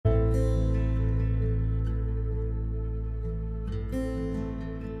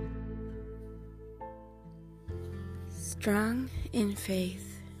Strong in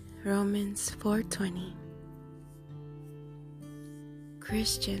faith, Romans 4:20.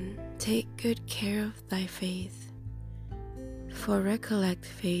 Christian, take good care of thy faith, for recollect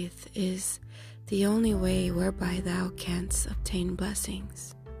faith is the only way whereby thou canst obtain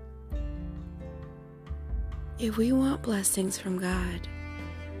blessings. If we want blessings from God,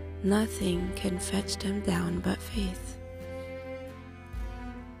 nothing can fetch them down but faith.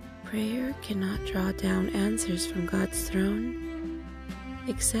 Prayer cannot draw down answers from God's throne,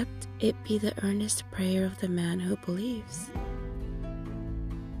 except it be the earnest prayer of the man who believes.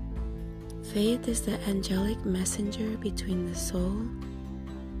 Faith is the angelic messenger between the soul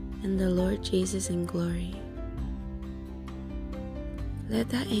and the Lord Jesus in glory. Let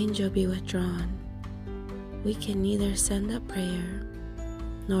that angel be withdrawn. We can neither send up prayer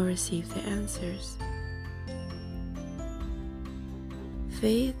nor receive the answers.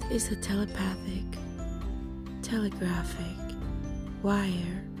 Faith is a telepathic, telegraphic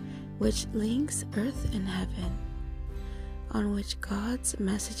wire which links earth and heaven, on which God's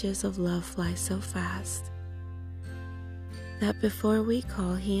messages of love fly so fast that before we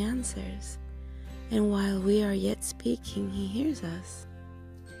call, He answers, and while we are yet speaking, He hears us.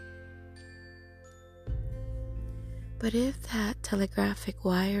 But if that telegraphic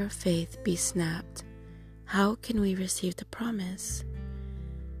wire of faith be snapped, how can we receive the promise?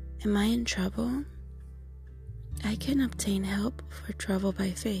 Am I in trouble? I can obtain help for trouble by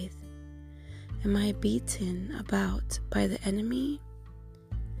faith. Am I beaten about by the enemy?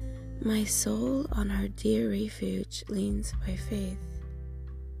 My soul on her dear refuge leans by faith.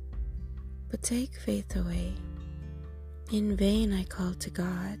 But take faith away. In vain I call to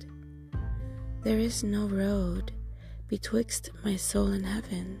God. There is no road betwixt my soul and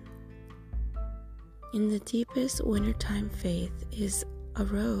heaven. In the deepest wintertime faith is a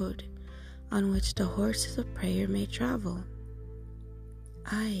road on which the horses of prayer may travel.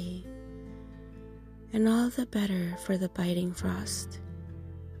 Aye, and all the better for the biting frost.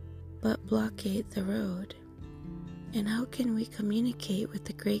 But blockade the road, and how can we communicate with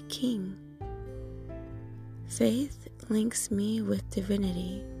the great King? Faith links me with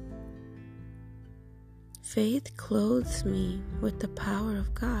divinity. Faith clothes me with the power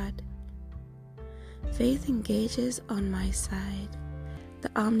of God. Faith engages on my side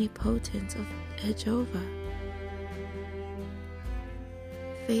the omnipotence of Jehovah.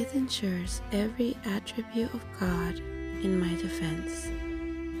 Faith ensures every attribute of God in my defense.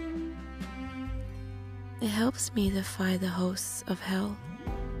 It helps me defy the hosts of hell.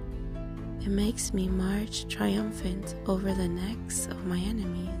 It makes me march triumphant over the necks of my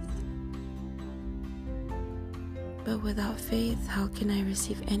enemies. But without faith, how can I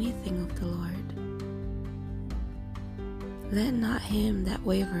receive anything of the Lord? Let not him that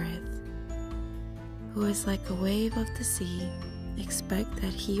wavereth, who is like a wave of the sea, expect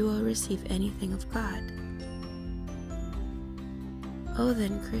that he will receive anything of God. O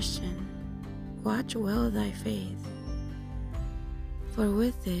then, Christian, watch well thy faith, for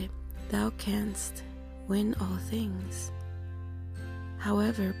with it thou canst win all things.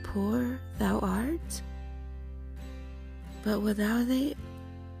 However poor thou art, but without it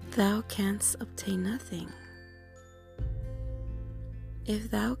thou canst obtain nothing.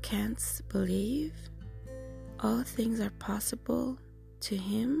 If thou canst believe, all things are possible to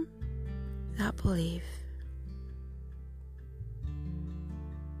him that believe.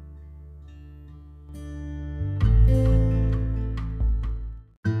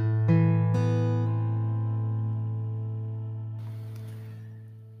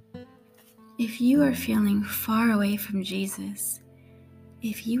 If you are feeling far away from Jesus,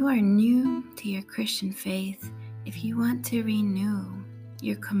 if you are new to your Christian faith, if you want to renew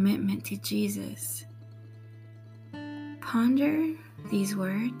your commitment to Jesus, ponder these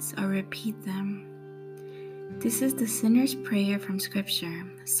words or repeat them. This is the sinner's prayer from Scripture,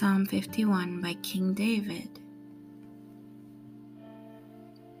 Psalm 51 by King David.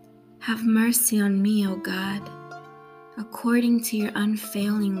 Have mercy on me, O God, according to your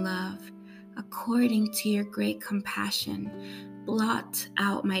unfailing love, according to your great compassion. Blot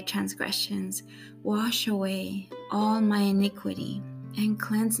out my transgressions, wash away all my iniquity, and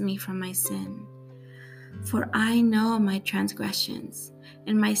cleanse me from my sin. For I know my transgressions,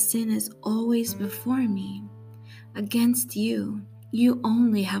 and my sin is always before me. Against you, you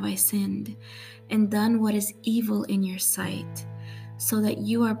only have I sinned, and done what is evil in your sight, so that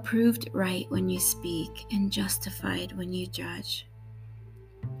you are proved right when you speak, and justified when you judge.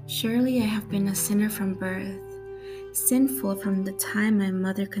 Surely I have been a sinner from birth, sinful from the time my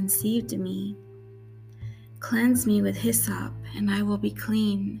mother conceived me. Cleanse me with hyssop, and I will be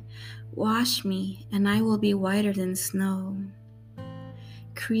clean. Wash me, and I will be whiter than snow.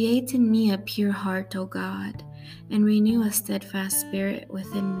 Create in me a pure heart, O God, and renew a steadfast spirit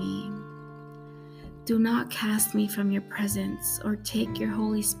within me. Do not cast me from your presence or take your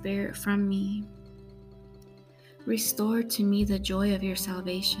Holy Spirit from me. Restore to me the joy of your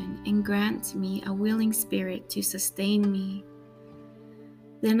salvation and grant me a willing spirit to sustain me.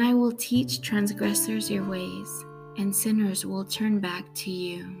 Then I will teach transgressors your ways, and sinners will turn back to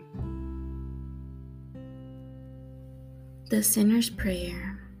you. The Sinner's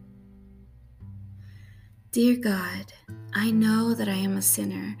Prayer. Dear God, I know that I am a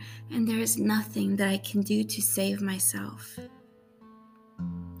sinner, and there is nothing that I can do to save myself.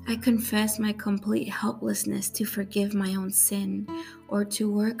 I confess my complete helplessness to forgive my own sin or to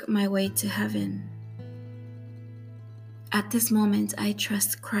work my way to heaven. At this moment, I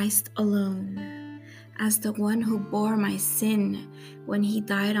trust Christ alone as the one who bore my sin when he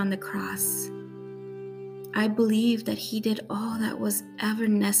died on the cross. I believe that he did all that was ever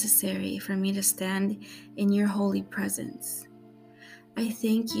necessary for me to stand in your holy presence. I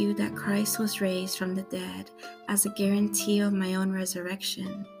thank you that Christ was raised from the dead as a guarantee of my own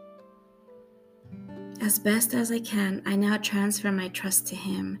resurrection. As best as I can, I now transfer my trust to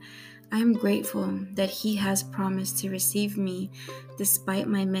him. I am grateful that he has promised to receive me despite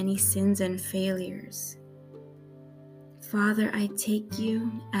my many sins and failures. Father, I take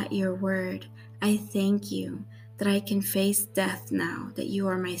you at your word. I thank you that I can face death now that you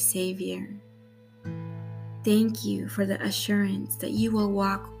are my Savior. Thank you for the assurance that you will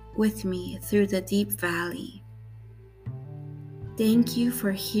walk with me through the deep valley. Thank you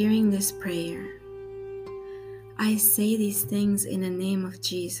for hearing this prayer. I say these things in the name of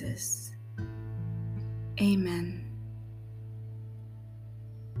Jesus. Amen.